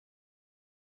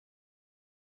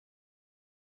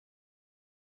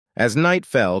As night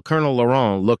fell, Colonel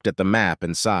Laurent looked at the map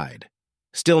and sighed.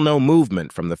 Still no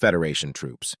movement from the Federation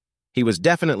troops. He was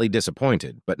definitely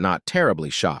disappointed, but not terribly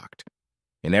shocked.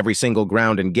 In every single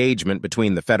ground engagement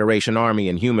between the Federation Army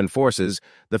and human forces,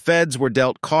 the Feds were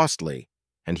dealt costly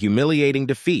and humiliating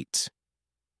defeats.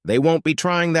 They won't be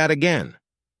trying that again.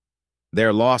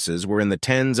 Their losses were in the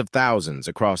tens of thousands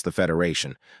across the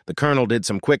Federation. The colonel did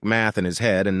some quick math in his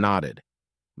head and nodded.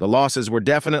 The losses were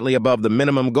definitely above the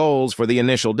minimum goals for the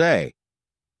initial day.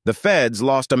 The Feds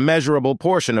lost a measurable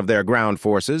portion of their ground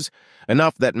forces,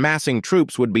 enough that massing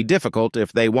troops would be difficult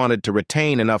if they wanted to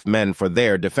retain enough men for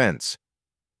their defense.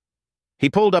 He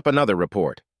pulled up another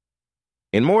report.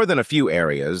 In more than a few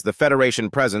areas, the Federation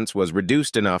presence was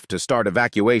reduced enough to start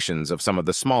evacuations of some of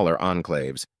the smaller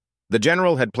enclaves. The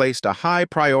general had placed a high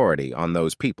priority on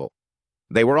those people.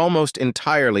 They were almost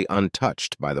entirely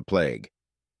untouched by the plague.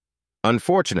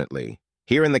 Unfortunately,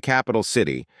 here in the capital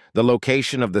city, the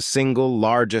location of the single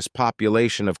largest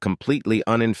population of completely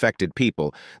uninfected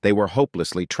people, they were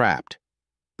hopelessly trapped.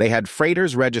 They had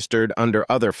freighters registered under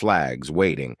other flags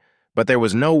waiting, but there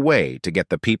was no way to get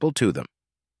the people to them.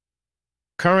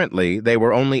 Currently, they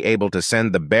were only able to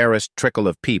send the barest trickle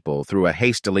of people through a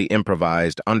hastily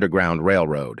improvised underground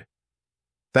railroad.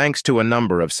 Thanks to a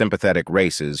number of sympathetic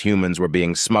races, humans were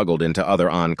being smuggled into other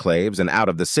enclaves and out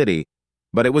of the city,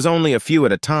 but it was only a few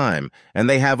at a time, and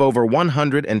they have over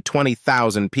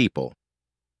 120,000 people.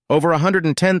 Over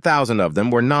 110,000 of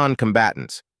them were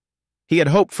non-combatants. He had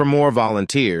hoped for more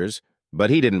volunteers, but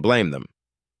he didn't blame them.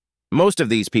 Most of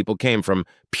these people came from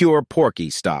pure Porky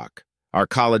stock,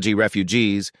 arcology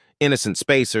refugees, innocent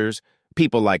spacers,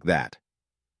 people like that.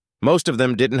 Most of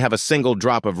them didn't have a single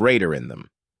drop of Raider in them.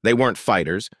 They weren't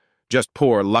fighters, just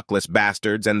poor luckless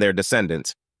bastards and their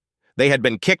descendants. They had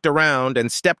been kicked around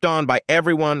and stepped on by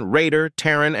everyone, Raider,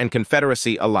 Terran, and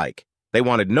Confederacy alike. They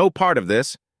wanted no part of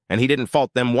this, and he didn't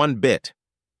fault them one bit.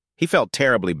 He felt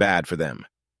terribly bad for them.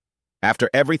 After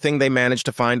everything, they managed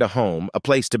to find a home, a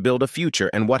place to build a future,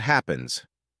 and what happens?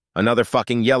 Another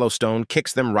fucking Yellowstone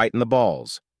kicks them right in the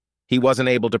balls. He wasn't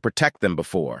able to protect them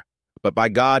before, but by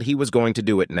God, he was going to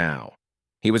do it now.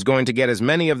 He was going to get as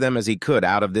many of them as he could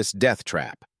out of this death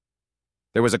trap.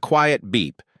 There was a quiet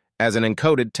beep as an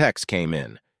encoded text came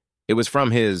in. It was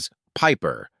from his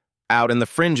Piper, out in the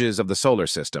fringes of the solar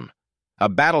system. A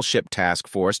battleship task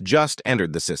force just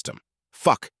entered the system.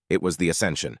 Fuck, it was the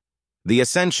Ascension. The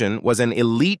Ascension was an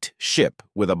elite ship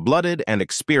with a blooded and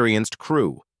experienced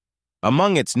crew.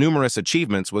 Among its numerous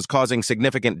achievements was causing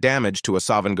significant damage to a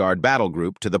Sovngarde battle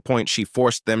group to the point she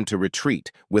forced them to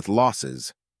retreat with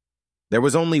losses. There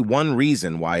was only one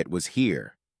reason why it was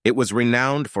here. It was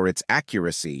renowned for its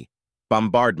accuracy.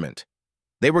 Bombardment.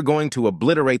 They were going to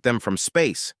obliterate them from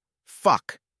space.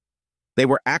 Fuck. They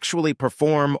were actually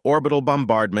perform orbital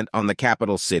bombardment on the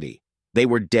capital city. They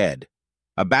were dead.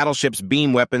 A battleship's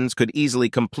beam weapons could easily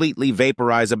completely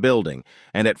vaporize a building,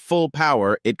 and at full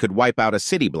power it could wipe out a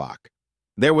city block.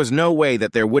 There was no way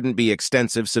that there wouldn't be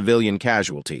extensive civilian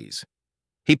casualties.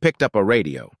 He picked up a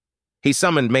radio. He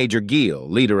summoned Major Giel,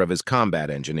 leader of his combat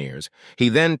engineers. He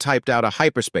then typed out a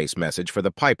hyperspace message for the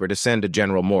Piper to send to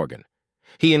General Morgan.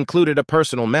 He included a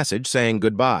personal message saying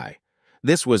goodbye.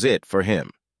 This was it for him.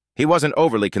 He wasn't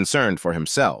overly concerned for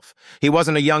himself. He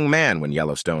wasn't a young man when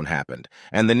Yellowstone happened,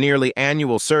 and the nearly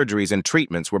annual surgeries and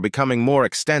treatments were becoming more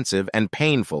extensive and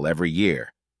painful every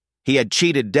year. He had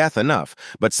cheated death enough,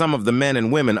 but some of the men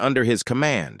and women under his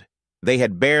command, they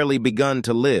had barely begun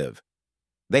to live.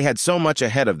 They had so much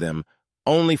ahead of them,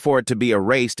 only for it to be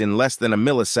erased in less than a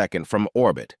millisecond from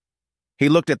orbit. He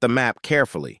looked at the map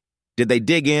carefully. Did they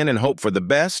dig in and hope for the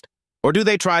best? Or do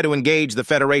they try to engage the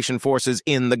Federation forces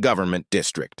in the government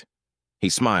district? He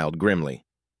smiled grimly.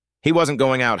 He wasn't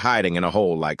going out hiding in a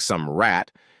hole like some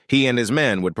rat. He and his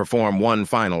men would perform one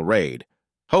final raid.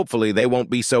 Hopefully they won't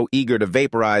be so eager to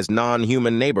vaporize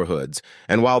non-human neighborhoods,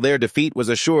 and while their defeat was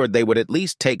assured, they would at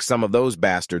least take some of those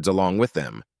bastards along with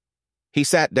them. He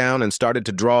sat down and started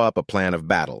to draw up a plan of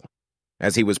battle.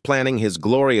 As he was planning his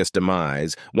glorious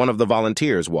demise, one of the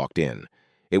volunteers walked in.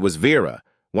 It was Vera,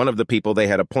 one of the people they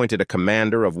had appointed a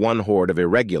commander of one horde of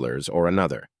irregulars or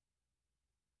another.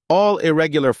 "All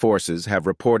irregular forces have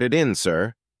reported in,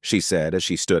 sir," she said as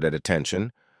she stood at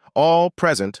attention. "All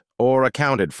present or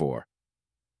accounted for."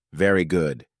 "Very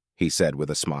good," he said with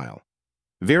a smile.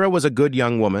 Vera was a good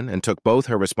young woman and took both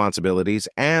her responsibilities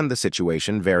and the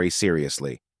situation very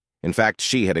seriously. In fact,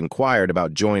 she had inquired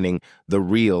about joining the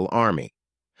real army.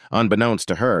 Unbeknownst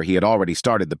to her, he had already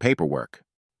started the paperwork.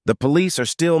 "The police are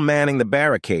still manning the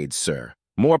barricades, sir.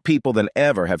 More people than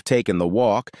ever have taken the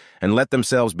walk and let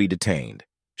themselves be detained,"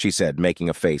 she said, making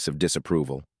a face of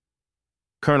disapproval.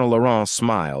 Colonel Laurent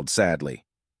smiled sadly.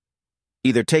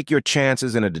 "Either take your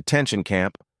chances in a detention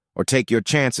camp, or take your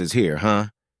chances here, huh?"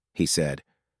 he said.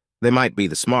 "They might be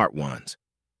the smart ones."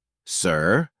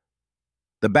 "Sir?"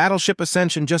 "The battleship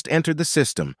Ascension just entered the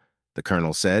system," the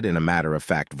colonel said in a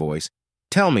matter-of-fact voice.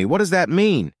 "Tell me, what does that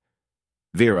mean?"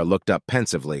 Vera looked up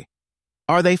pensively.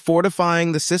 "Are they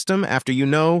fortifying the system after you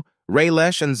know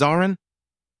Raylesh and Zarin?"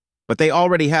 "But they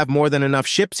already have more than enough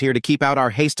ships here to keep out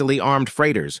our hastily armed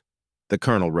freighters," the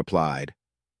colonel replied.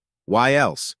 "Why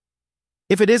else?"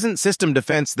 "If it isn't system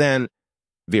defense, then—"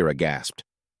 Vera gasped.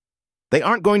 "They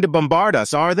aren't going to bombard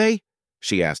us, are they?"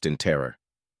 she asked in terror.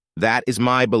 "That is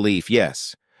my belief,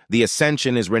 yes. The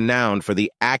Ascension is renowned for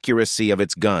the accuracy of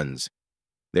its guns.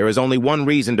 There is only one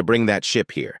reason to bring that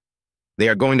ship here. They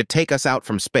are going to take us out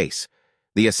from space.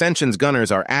 The Ascension's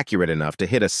gunners are accurate enough to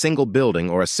hit a single building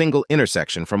or a single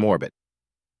intersection from orbit."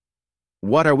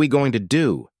 "What are we going to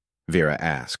do?" Vera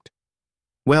asked.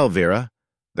 "Well, Vera,"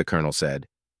 the colonel said,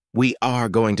 "we are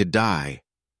going to die."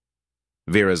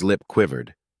 Vera's lip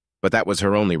quivered, but that was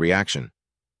her only reaction.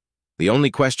 "The only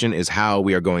question is how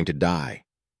we are going to die,"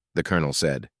 the colonel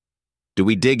said. "Do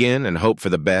we dig in and hope for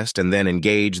the best and then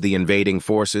engage the invading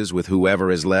forces with whoever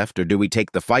is left, or do we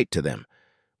take the fight to them?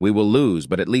 We will lose,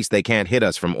 but at least they can't hit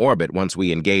us from orbit once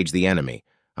we engage the enemy.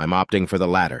 I'm opting for the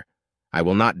latter. I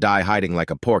will not die hiding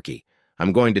like a porky.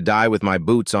 I'm going to die with my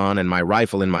boots on and my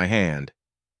rifle in my hand."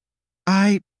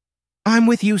 I'm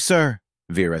with you, sir,"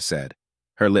 Vera said,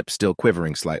 her lips still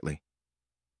quivering slightly.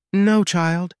 "No,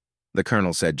 child," the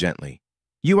colonel said gently.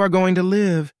 "You are going to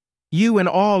live, you and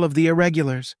all of the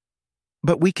irregulars.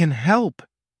 But we can help."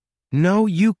 "No,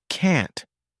 you can't,"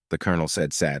 the colonel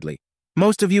said sadly.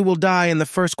 "Most of you will die in the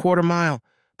first quarter mile.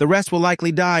 The rest will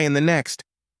likely die in the next.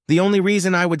 The only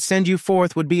reason I would send you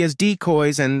forth would be as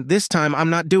decoys, and this time I'm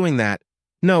not doing that.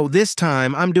 No, this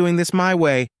time I'm doing this my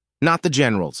way, not the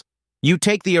general's. You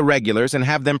take the irregulars and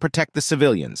have them protect the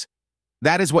civilians.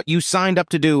 That is what you signed up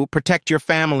to do, protect your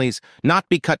families, not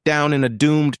be cut down in a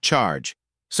doomed charge.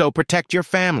 So protect your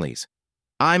families.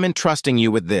 I'm entrusting you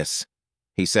with this,"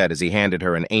 he said as he handed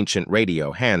her an ancient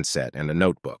radio handset and a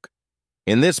notebook.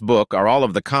 "In this book are all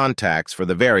of the contacts for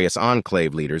the various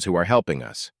Enclave leaders who are helping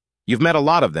us. You've met a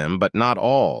lot of them, but not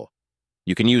all.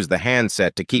 You can use the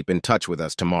handset to keep in touch with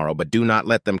us tomorrow, but do not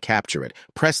let them capture it.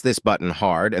 Press this button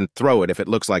hard and throw it if it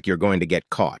looks like you're going to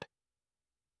get caught."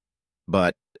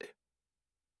 "But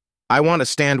I want to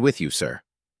stand with you, sir."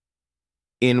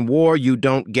 "In war, you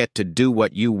don't get to do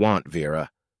what you want, Vera,"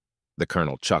 the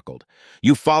colonel chuckled.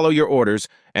 "You follow your orders,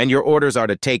 and your orders are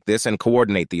to take this and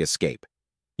coordinate the escape.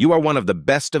 You are one of the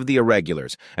best of the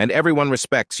irregulars, and everyone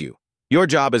respects you. Your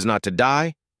job is not to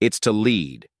die, it's to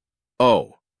lead.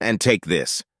 Oh, and take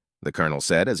this," the colonel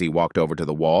said as he walked over to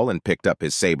the wall and picked up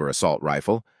his saber assault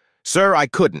rifle. "Sir, I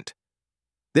couldn't.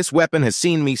 This weapon has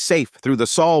seen me safe through the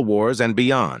Sol Wars and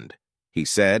beyond," he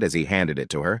said as he handed it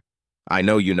to her. "I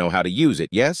know you know how to use it,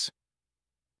 yes?"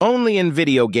 "Only in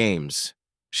video games,"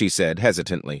 she said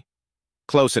hesitantly.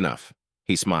 "Close enough,"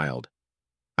 he smiled.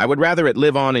 "I would rather it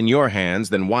live on in your hands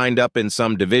than wind up in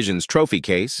some division's trophy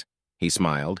case," he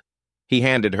smiled. He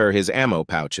handed her his ammo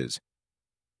pouches.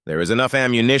 "There is enough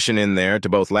ammunition in there to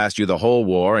both last you the whole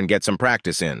war and get some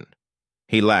practice in."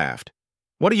 He laughed.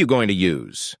 "What are you going to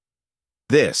use?"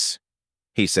 "This,"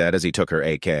 he said as he took her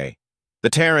AK. "The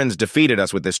Terrans defeated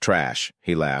us with this trash,"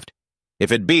 he laughed.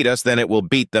 "If it beat us, then it will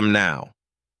beat them now."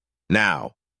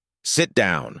 "Now, sit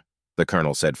down," the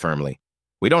colonel said firmly.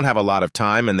 "We don't have a lot of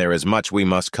time, and there is much we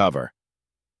must cover."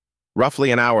 Roughly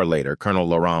an hour later, Colonel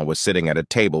Laurent was sitting at a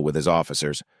table with his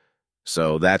officers.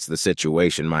 "So that's the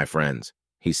situation, my friends,"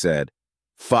 he said.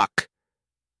 "Fuck,"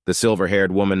 the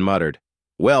silver-haired woman muttered.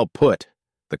 "Well put,"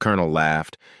 the colonel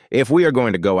laughed. "If we are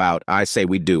going to go out, I say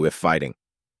we do if fighting."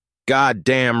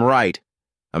 "Goddamn right,"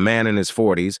 a man in his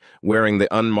 40s, wearing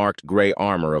the unmarked gray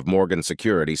armor of Morgan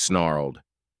Security, snarled.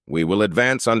 "We will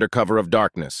advance under cover of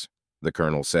darkness," the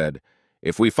colonel said.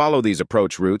 "If we follow these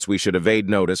approach routes, we should evade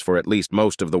notice for at least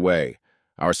most of the way.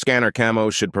 Our scanner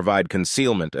camos should provide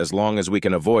concealment as long as we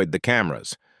can avoid the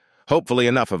cameras. Hopefully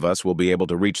enough of us will be able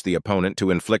to reach the opponent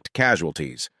to inflict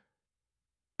casualties.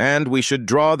 And we should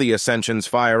draw the Ascension's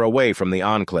fire away from the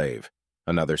Enclave,"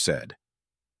 another said.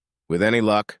 "With any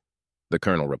luck," the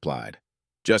colonel replied.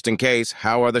 "Just in case,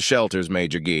 how are the shelters,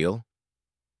 Major Giel?"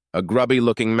 A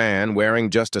grubby-looking man wearing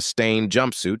just a stained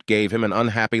jumpsuit gave him an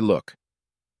unhappy look.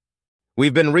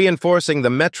 "We've been reinforcing the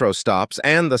metro stops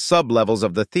and the sub-levels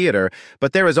of the theater,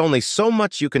 but there is only so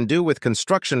much you can do with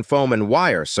construction foam and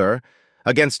wire, sir.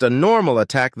 Against a normal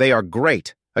attack, they are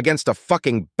great. Against a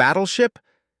fucking battleship?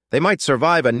 They might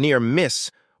survive a near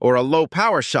miss or a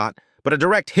low-power shot, but a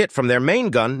direct hit from their main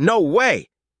gun, no way.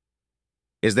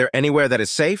 Is there anywhere that is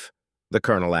safe? The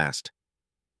colonel asked.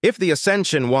 If the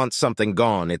Ascension wants something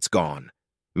gone, it's gone,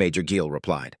 Major Gill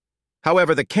replied.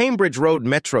 However, the Cambridge Road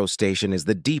metro station is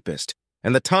the deepest,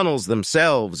 and the tunnels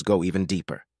themselves go even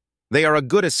deeper. They are a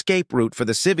good escape route for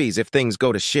the civvies if things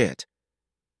go to shit.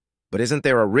 But isn't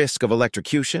there a risk of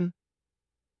electrocution?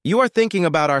 You are thinking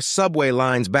about our subway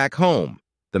lines back home,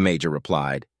 the major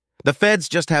replied. The feds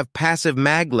just have passive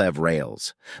maglev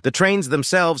rails. The trains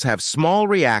themselves have small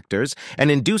reactors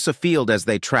and induce a field as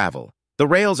they travel. The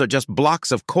rails are just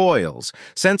blocks of coils.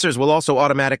 Sensors will also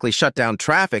automatically shut down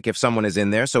traffic if someone is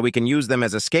in there, so we can use them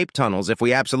as escape tunnels if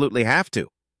we absolutely have to.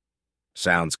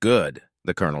 Sounds good,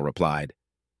 the colonel replied.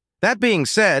 That being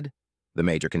said, the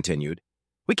major continued,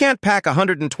 we can't pack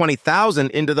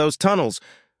 120,000 into those tunnels.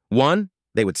 1,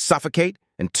 they would suffocate,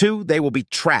 and 2, they will be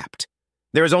trapped.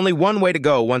 There is only one way to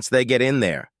go once they get in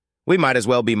there. We might as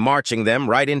well be marching them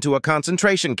right into a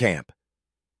concentration camp.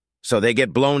 So they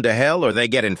get blown to hell or they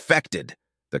get infected,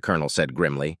 the colonel said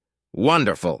grimly.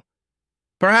 Wonderful.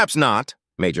 Perhaps not,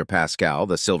 Major Pascal,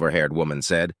 the silver-haired woman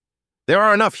said. There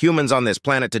are enough humans on this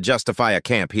planet to justify a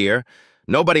camp here.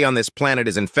 Nobody on this planet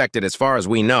is infected as far as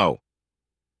we know.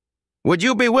 Would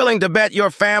you be willing to bet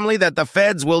your family that the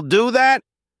feds will do that?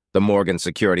 The Morgan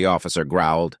security officer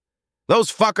growled.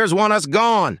 Those fuckers want us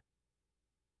gone.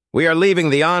 We are leaving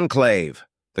the Enclave,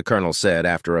 the colonel said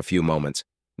after a few moments.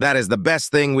 That is the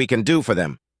best thing we can do for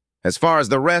them. As far as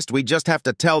the rest, we just have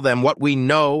to tell them what we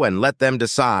know and let them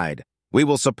decide. We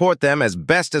will support them as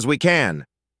best as we can.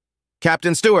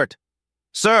 Captain Stewart.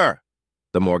 Sir,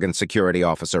 the Morgan security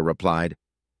officer replied.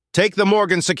 Take the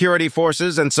Morgan security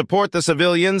forces and support the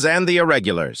civilians and the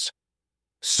irregulars.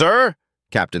 Sir?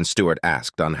 Captain Stewart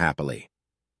asked unhappily.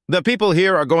 The people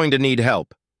here are going to need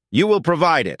help. You will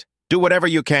provide it. Do whatever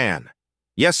you can.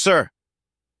 Yes, sir.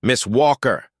 Miss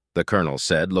Walker, the colonel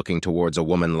said, looking towards a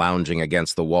woman lounging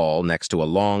against the wall next to a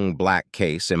long black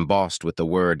case embossed with the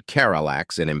word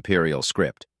Carallax in imperial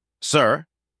script. Sir?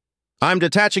 I'm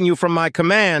detaching you from my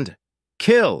command.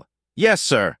 Kill. Yes,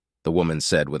 sir, the woman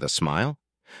said with a smile.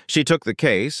 She took the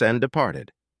case and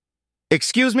departed.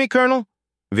 Excuse me, Colonel?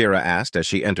 Vera asked as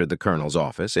she entered the colonel's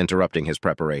office, interrupting his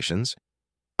preparations.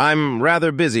 I'm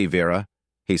rather busy, Vera,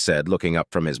 he said, looking up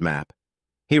from his map.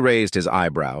 He raised his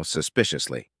eyebrows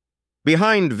suspiciously.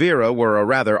 Behind Vera were a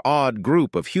rather odd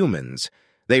group of humans.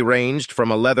 They ranged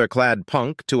from a leather-clad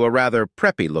punk to a rather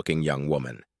preppy-looking young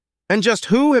woman. And just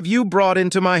who have you brought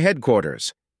into my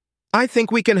headquarters? I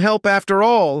think we can help after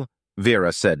all,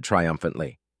 Vera said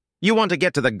triumphantly. You want to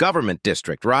get to the government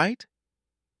district, right?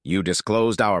 You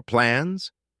disclosed our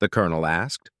plans? The colonel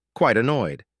asked, quite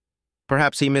annoyed.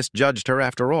 Perhaps he misjudged her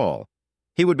after all.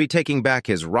 He would be taking back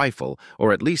his rifle,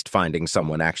 or at least finding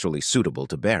someone actually suitable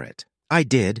to bear it. I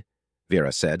did,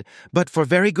 Vera said, but for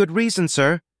very good reason,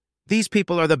 sir. These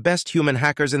people are the best human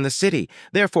hackers in the city,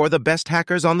 therefore the best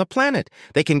hackers on the planet.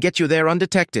 They can get you there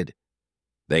undetected.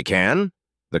 They can?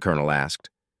 The colonel asked.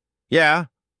 Yeah,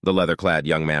 the leather-clad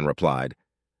young man replied.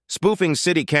 Spoofing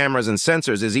city cameras and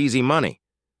sensors is easy money.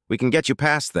 We can get you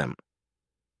past them.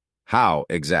 How,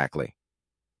 exactly?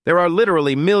 There are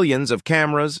literally millions of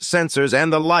cameras, sensors,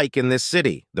 and the like in this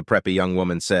city, the preppy young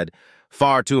woman said.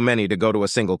 Far too many to go to a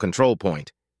single control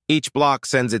point. Each block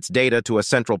sends its data to a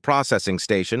central processing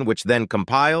station, which then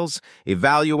compiles,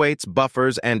 evaluates,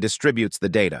 buffers, and distributes the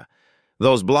data.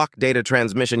 Those block data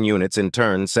transmission units, in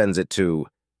turn, sends it to...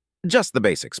 Just the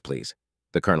basics, please,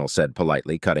 the colonel said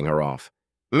politely, cutting her off.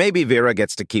 Maybe Vera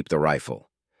gets to keep the rifle.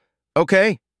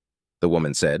 Okay, the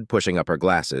woman said, pushing up her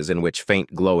glasses in which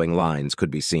faint glowing lines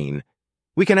could be seen.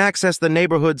 We can access the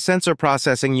neighborhood sensor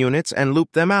processing units and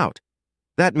loop them out.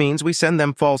 That means we send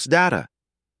them false data.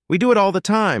 We do it all the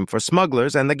time for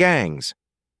smugglers and the gangs.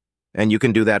 And you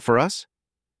can do that for us?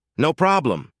 No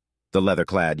problem, the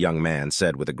leather-clad young man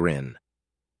said with a grin.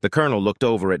 The colonel looked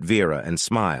over at Vera and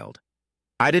smiled.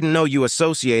 I didn't know you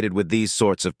associated with these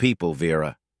sorts of people,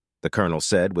 Vera, the colonel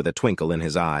said with a twinkle in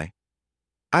his eye.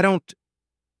 I don't...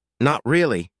 Not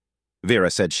really,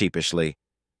 Vera said sheepishly,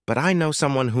 but I know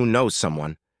someone who knows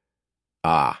someone.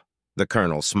 Ah, the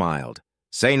colonel smiled.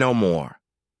 Say no more.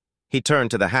 He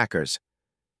turned to the hackers.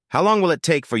 How long will it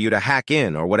take for you to hack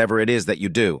in or whatever it is that you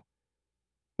do?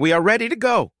 We are ready to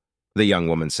go, the young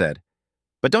woman said.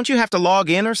 But don't you have to log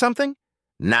in or something?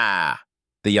 Nah,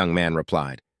 the young man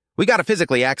replied. We gotta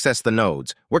physically access the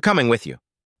nodes. We're coming with you.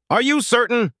 Are you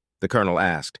certain? The colonel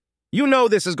asked. You know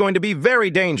this is going to be very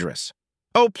dangerous.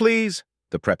 Oh, please,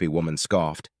 the preppy woman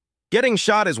scoffed. Getting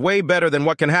shot is way better than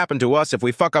what can happen to us if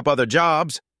we fuck up other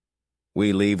jobs.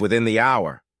 We leave within the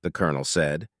hour, the colonel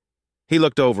said. He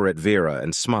looked over at Vera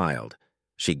and smiled.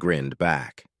 She grinned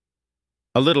back.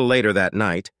 A little later that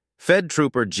night, Fed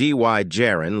Trooper G.Y.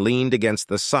 Jaron leaned against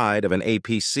the side of an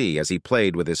APC as he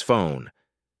played with his phone.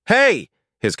 "Hey!"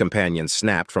 his companion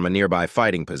snapped from a nearby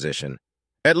fighting position.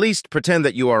 "At least pretend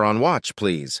that you are on watch,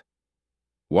 please."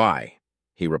 "Why?"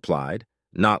 he replied,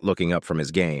 not looking up from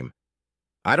his game.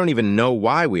 "I don't even know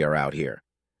why we are out here.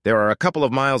 There are a couple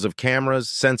of miles of cameras,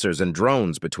 sensors, and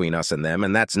drones between us and them,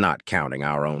 and that's not counting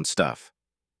our own stuff."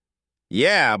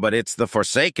 "Yeah, but it's the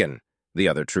Forsaken," the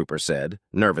other trooper said,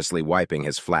 nervously wiping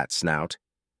his flat snout.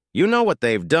 "You know what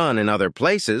they've done in other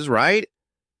places, right?"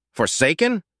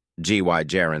 "Forsaken?" G.Y.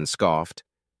 Jaron scoffed.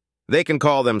 "They can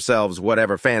call themselves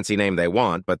whatever fancy name they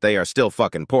want, but they are still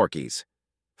fucking Porkies."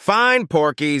 "Fine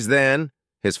Porkies, then,"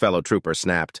 his fellow trooper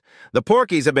snapped. "The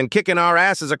Porkies have been kicking our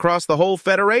asses across the whole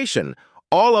Federation.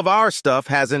 All of our stuff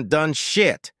hasn't done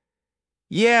shit."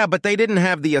 "Yeah, but they didn't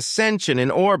have the Ascension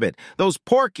in orbit. Those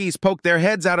Porkies poked their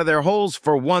heads out of their holes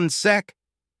for 1 sec."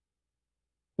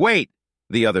 "Wait,"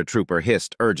 the other trooper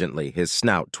hissed urgently, his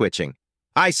snout twitching.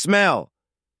 "I smell."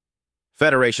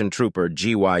 Federation Trooper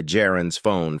G.Y. Jaron's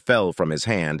phone fell from his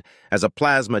hand as a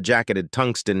plasma-jacketed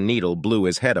tungsten needle blew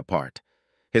his head apart.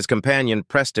 His companion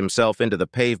pressed himself into the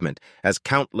pavement as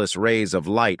countless rays of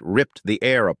light ripped the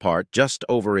air apart just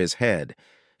over his head.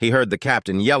 He heard the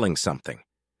captain yelling something.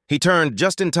 He turned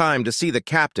just in time to see the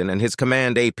captain and his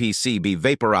command APC be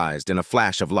vaporized in a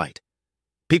flash of light.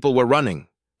 People were running,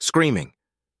 screaming,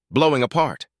 blowing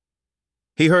apart.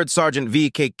 He heard Sergeant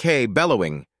VKK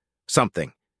bellowing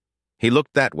something. He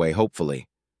looked that way hopefully.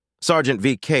 Sergeant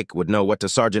V. Cake would know what to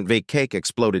Sergeant V. Cake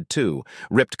exploded too,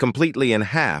 ripped completely in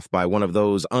half by one of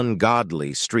those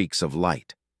ungodly streaks of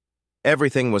light.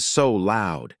 Everything was so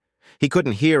loud. He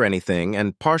couldn't hear anything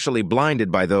and partially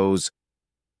blinded by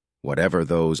whatever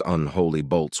those unholy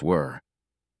bolts were.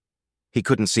 He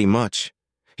couldn't see much.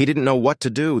 He didn't know what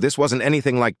to do. This wasn't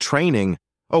anything like training.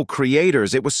 Oh,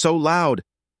 creators, it was so loud.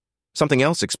 Something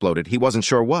else exploded. He wasn't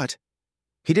sure what.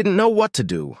 He didn't know what to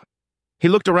do. He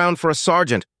looked around for a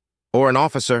sergeant or an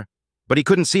officer, but he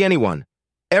couldn't see anyone.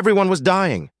 Everyone was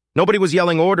dying. Nobody was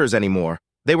yelling orders anymore.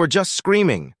 They were just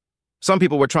screaming. Some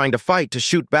people were trying to fight, to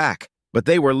shoot back, but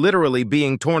they were literally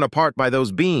being torn apart by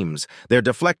those beams, their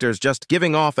deflectors just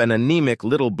giving off an anemic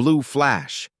little blue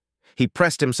flash. He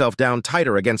pressed himself down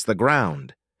tighter against the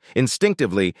ground.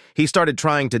 Instinctively, he started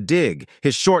trying to dig,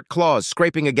 his short claws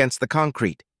scraping against the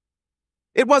concrete.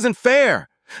 It wasn't fair.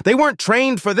 They weren't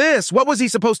trained for this. What was he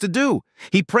supposed to do?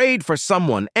 He prayed for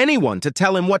someone, anyone, to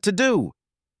tell him what to do.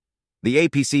 The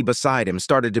APC beside him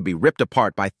started to be ripped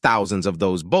apart by thousands of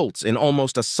those bolts in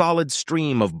almost a solid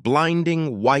stream of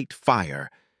blinding white fire.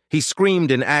 He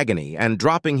screamed in agony and,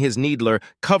 dropping his needler,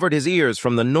 covered his ears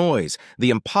from the noise,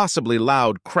 the impossibly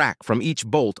loud crack from each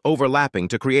bolt overlapping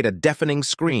to create a deafening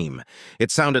scream. It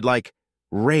sounded like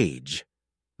rage.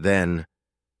 Then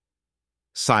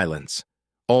silence.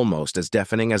 Almost as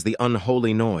deafening as the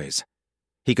unholy noise.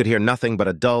 He could hear nothing but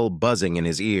a dull buzzing in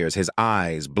his ears. His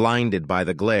eyes, blinded by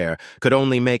the glare, could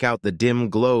only make out the dim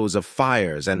glows of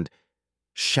fires and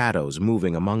shadows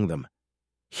moving among them.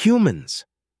 Humans!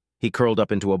 He curled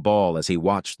up into a ball as he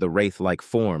watched the wraith-like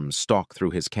forms stalk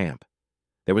through his camp.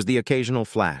 There was the occasional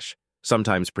flash,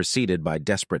 sometimes preceded by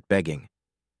desperate begging.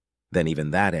 Then even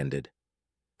that ended.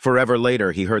 Forever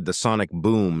later, he heard the sonic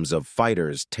booms of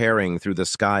fighters tearing through the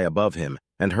sky above him,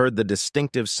 and heard the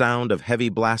distinctive sound of heavy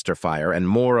blaster fire and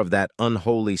more of that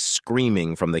unholy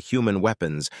screaming from the human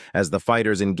weapons as the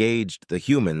fighters engaged the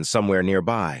humans somewhere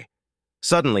nearby.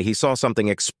 Suddenly, he saw something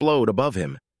explode above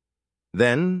him.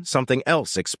 Then, something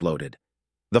else exploded.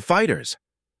 The fighters.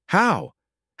 How?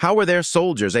 How were their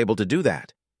soldiers able to do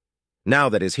that? Now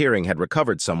that his hearing had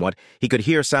recovered somewhat, he could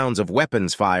hear sounds of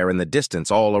weapons fire in the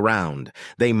distance all around.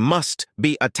 They must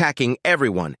be attacking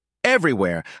everyone,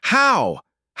 everywhere. How?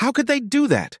 How could they do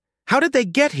that? How did they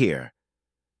get here?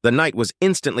 The night was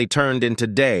instantly turned into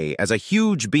day as a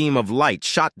huge beam of light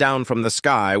shot down from the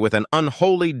sky with an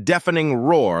unholy, deafening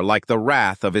roar like the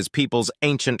wrath of his people's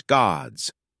ancient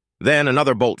gods. Then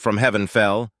another bolt from heaven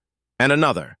fell, and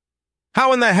another.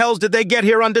 "How in the hells did they get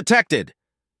here undetected?"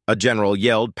 a general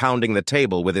yelled, pounding the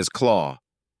table with his claw.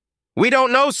 "We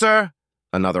don't know, sir,"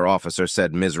 another officer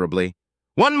said miserably.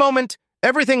 "One moment,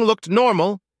 everything looked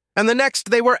normal, and the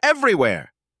next they were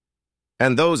everywhere."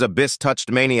 "And those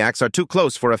abyss-touched maniacs are too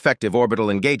close for effective orbital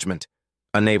engagement,"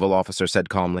 a naval officer said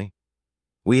calmly.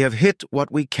 "We have hit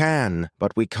what we can,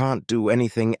 but we can't do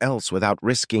anything else without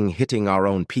risking hitting our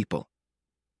own people."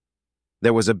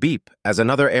 There was a beep as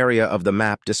another area of the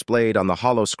map displayed on the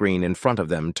holoscreen in front of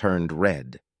them turned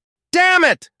red. "Damn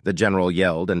it!" the general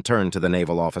yelled and turned to the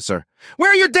naval officer.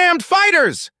 "Where are your damned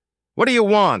fighters?" "What do you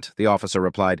want?" the officer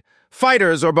replied.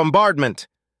 "Fighters or bombardment?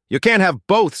 You can't have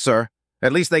both, sir.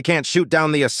 At least they can't shoot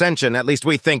down the Ascension, at least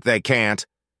we think they can't.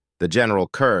 The general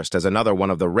cursed as another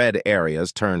one of the red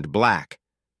areas turned black.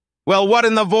 Well, what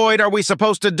in the void are we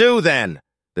supposed to do then?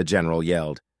 The general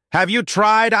yelled. Have you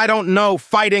tried, I don't know,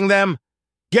 fighting them?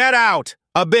 Get out!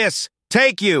 Abyss,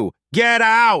 take you! Get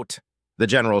out! The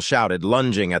general shouted,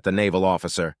 lunging at the naval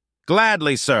officer.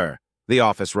 Gladly, sir, the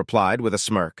officer replied with a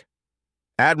smirk.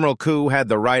 Admiral Koo had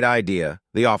the right idea,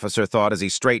 the officer thought as he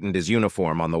straightened his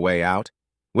uniform on the way out.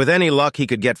 With any luck, he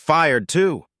could get fired,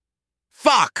 too.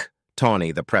 Fuck!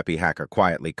 Tawny, the preppy hacker,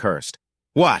 quietly cursed.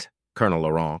 What? Colonel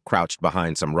Laurent, crouched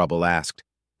behind some rubble, asked.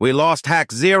 We lost Hack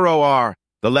 0R,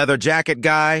 the leather jacket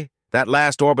guy. That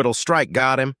last orbital strike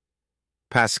got him.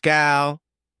 Pascal,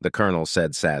 the colonel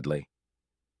said sadly.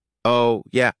 Oh,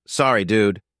 yeah, sorry,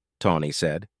 dude, Tawny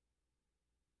said.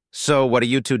 So what are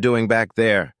you two doing back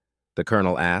there? The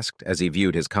colonel asked as he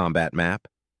viewed his combat map.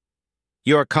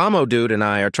 Your commo dude and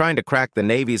I are trying to crack the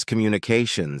Navy's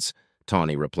communications,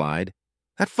 Tawny replied.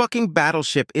 That fucking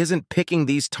battleship isn't picking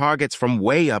these targets from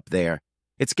way up there.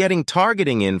 It's getting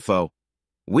targeting info.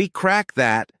 We crack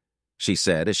that, she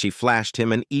said as she flashed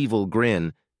him an evil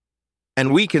grin.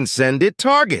 And we can send it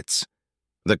targets.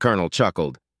 The colonel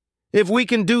chuckled. If we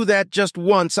can do that just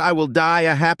once, I will die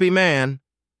a happy man.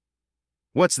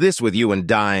 What's this with you and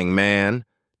dying, man?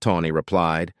 Tawny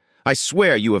replied. I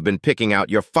swear you have been picking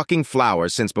out your fucking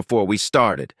flowers since before we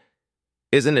started.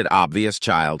 Isn't it obvious,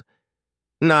 child?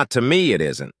 Not to me it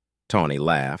isn't, Tawny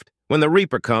laughed. When the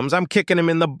Reaper comes, I'm kicking him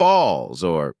in the balls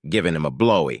or giving him a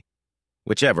blowy.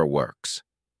 Whichever works.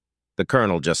 The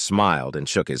colonel just smiled and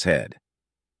shook his head.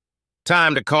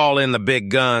 Time to call in the big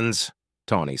guns,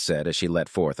 Tawny said as she let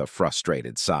forth a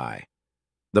frustrated sigh.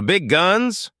 The big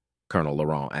guns? Colonel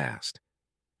Laurent asked.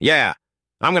 Yeah,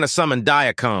 I'm going to summon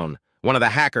Diacon, one of the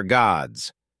hacker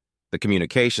gods. The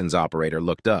communications operator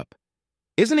looked up.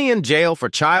 Isn't he in jail for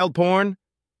child porn?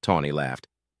 Tawny laughed.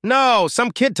 No,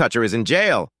 some kid toucher is in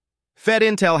jail. Fed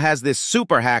Intel has this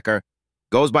super hacker,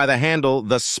 goes by the handle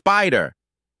The Spider.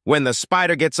 When the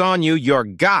Spider gets on you, you're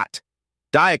got.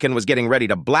 Diacon was getting ready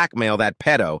to blackmail that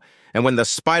pedo, and when the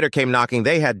Spider came knocking,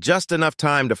 they had just enough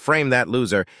time to frame that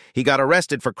loser. He got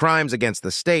arrested for crimes against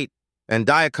the state, and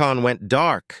Diacon went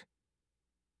dark.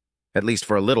 At least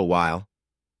for a little while.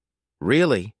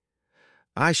 Really?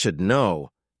 I should know,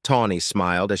 Tawny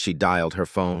smiled as she dialed her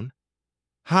phone.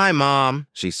 Hi, Mom,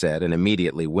 she said, and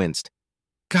immediately winced.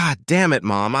 God damn it,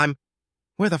 Mom,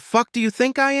 Where the fuck do you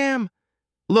think I am?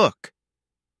 Look.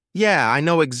 Yeah, I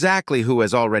know exactly who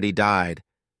has already died.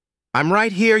 I'm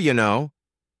right here, you know.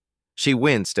 She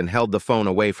winced and held the phone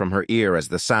away from her ear as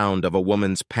the sound of a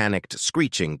woman's panicked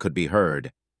screeching could be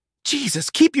heard. Jesus,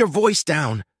 keep your voice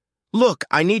down. Look,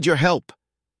 I need your help.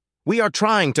 We are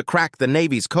trying to crack the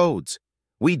Navy's codes.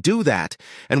 We do that,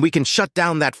 and we can shut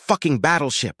down that fucking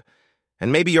battleship.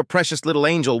 And maybe your precious little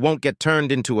angel won't get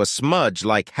turned into a smudge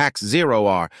like Hacks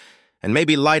 0R, and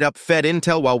maybe light up Fed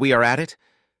Intel while we are at it.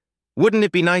 Wouldn't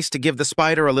it be nice to give the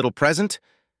Spider a little present?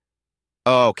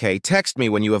 Okay, text me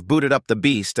when you have booted up the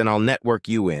beast and I'll network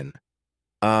you in.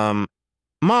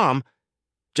 Mom,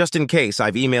 just in case,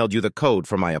 I've emailed you the code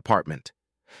for my apartment.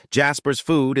 Jasper's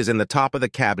food is in the top of the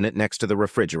cabinet next to the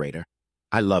refrigerator.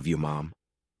 I love you, Mom.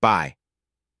 Bye.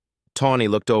 Tawny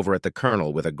looked over at the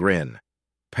colonel with a grin.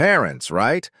 Parents,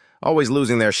 right? Always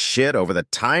losing their shit over the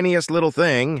tiniest little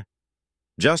thing.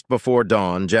 Just before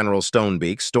dawn, General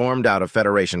Stonebeak stormed out of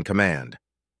Federation Command.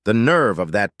 The nerve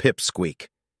of that pipsqueak.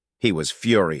 He was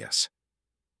furious.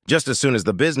 Just as soon as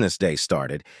the business day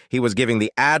started, he was giving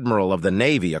the Admiral of the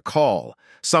Navy a call.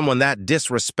 Someone that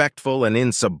disrespectful and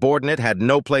insubordinate had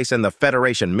no place in the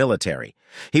Federation military.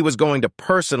 He was going to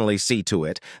personally see to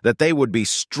it that they would be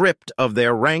stripped of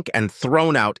their rank and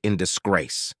thrown out in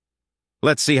disgrace.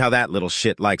 Let's see how that little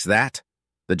shit likes that,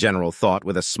 the general thought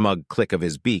with a smug click of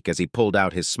his beak as he pulled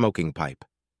out his smoking pipe.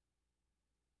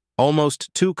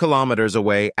 Almost 2 kilometers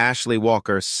away, Ashley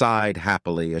Walker sighed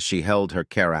happily as she held her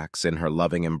Carax in her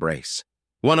loving embrace.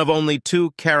 One of only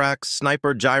 2 Carax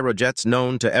sniper gyrojets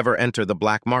known to ever enter the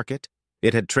black market,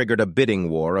 it had triggered a bidding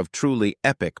war of truly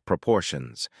epic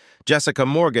proportions. Jessica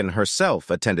Morgan herself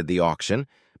attended the auction,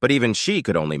 but even she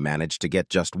could only manage to get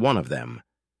just one of them.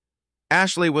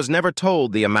 Ashley was never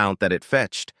told the amount that it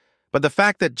fetched, but the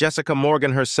fact that Jessica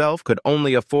Morgan herself could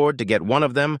only afford to get one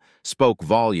of them spoke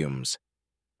volumes.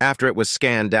 After it was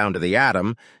scanned down to the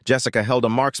atom, Jessica held a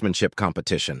marksmanship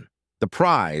competition. The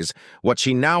prize, what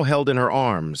she now held in her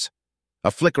arms. A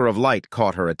flicker of light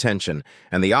caught her attention,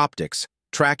 and the optics,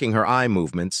 tracking her eye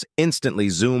movements, instantly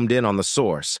zoomed in on the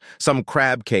source, some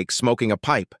crab cake smoking a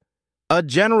pipe. A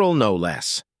general, no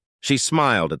less. She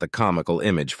smiled at the comical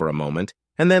image for a moment,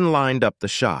 and then lined up the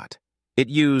shot. It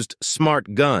used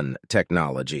smart gun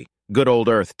technology, good old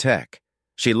Earth tech.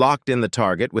 She locked in the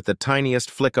target with the tiniest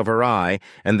flick of her eye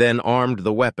and then armed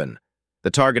the weapon.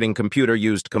 The targeting computer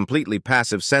used completely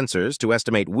passive sensors to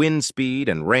estimate wind speed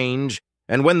and range,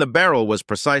 and when the barrel was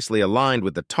precisely aligned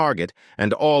with the target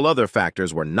and all other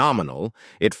factors were nominal,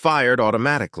 it fired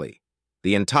automatically.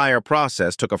 The entire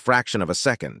process took a fraction of a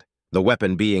second. The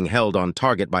weapon being held on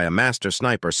target by a master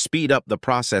sniper speed up the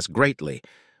process greatly.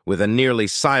 With a nearly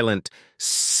silent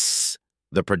sss,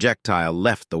 the projectile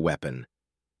left the weapon.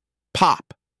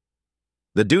 Pop!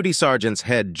 The duty sergeant's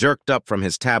head jerked up from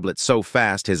his tablet so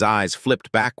fast his eyes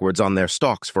flipped backwards on their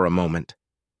stalks for a moment.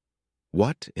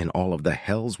 What in all of the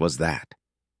hells was that?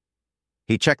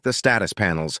 He checked the status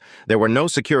panels. There were no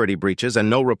security breaches and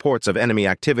no reports of enemy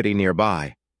activity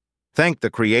nearby. Thank the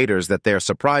creators that their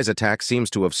surprise attack seems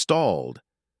to have stalled.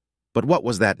 But what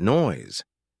was that noise?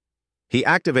 He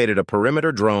activated a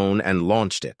perimeter drone and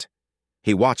launched it.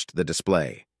 He watched the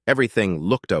display. Everything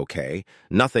looked okay.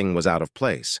 Nothing was out of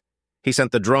place. He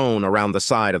sent the drone around the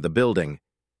side of the building.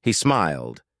 He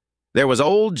smiled. There was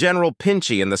old General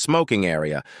Pinchy in the smoking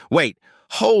area. Wait,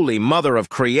 holy mother of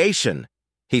creation!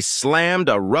 He slammed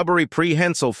a rubbery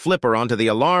prehensile flipper onto the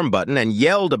alarm button and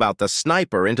yelled about the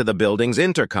sniper into the building's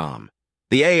intercom.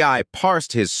 The AI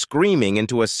parsed his screaming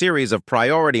into a series of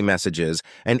priority messages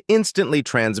and instantly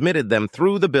transmitted them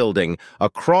through the building,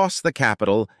 across the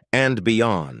Capitol, and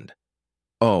beyond.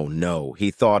 Oh no,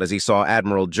 he thought as he saw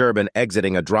Admiral Gerben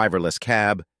exiting a driverless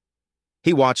cab.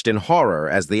 He watched in horror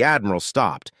as the Admiral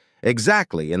stopped,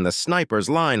 exactly in the sniper's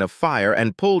line of fire,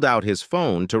 and pulled out his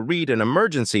phone to read an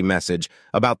emergency message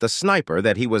about the sniper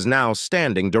that he was now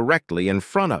standing directly in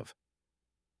front of.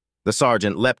 The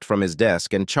sergeant leapt from his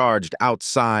desk and charged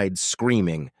outside,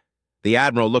 screaming. The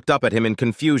Admiral looked up at him in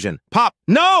confusion. "Pop,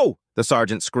 no!" the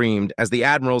sergeant screamed as the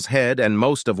Admiral's head and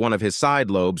most of one of his side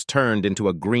lobes turned into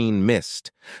a green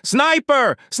mist.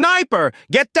 "Sniper! Sniper!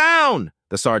 Get down!"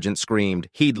 the sergeant screamed,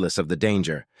 heedless of the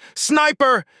danger.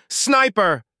 "Sniper!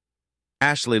 Sniper!"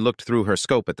 Ashley looked through her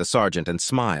scope at the sergeant and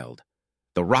smiled.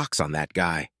 The rocks on that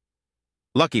guy.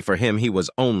 Lucky for him, he was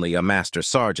only a master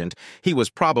sergeant. He was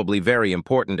probably very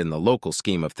important in the local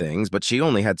scheme of things, but she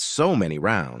only had so many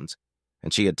rounds,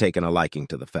 and she had taken a liking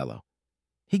to the fellow.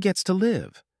 He gets to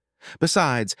live.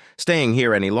 Besides, staying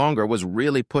here any longer was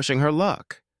really pushing her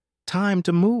luck. Time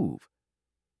to move.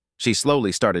 She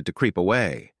slowly started to creep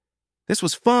away. This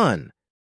was fun.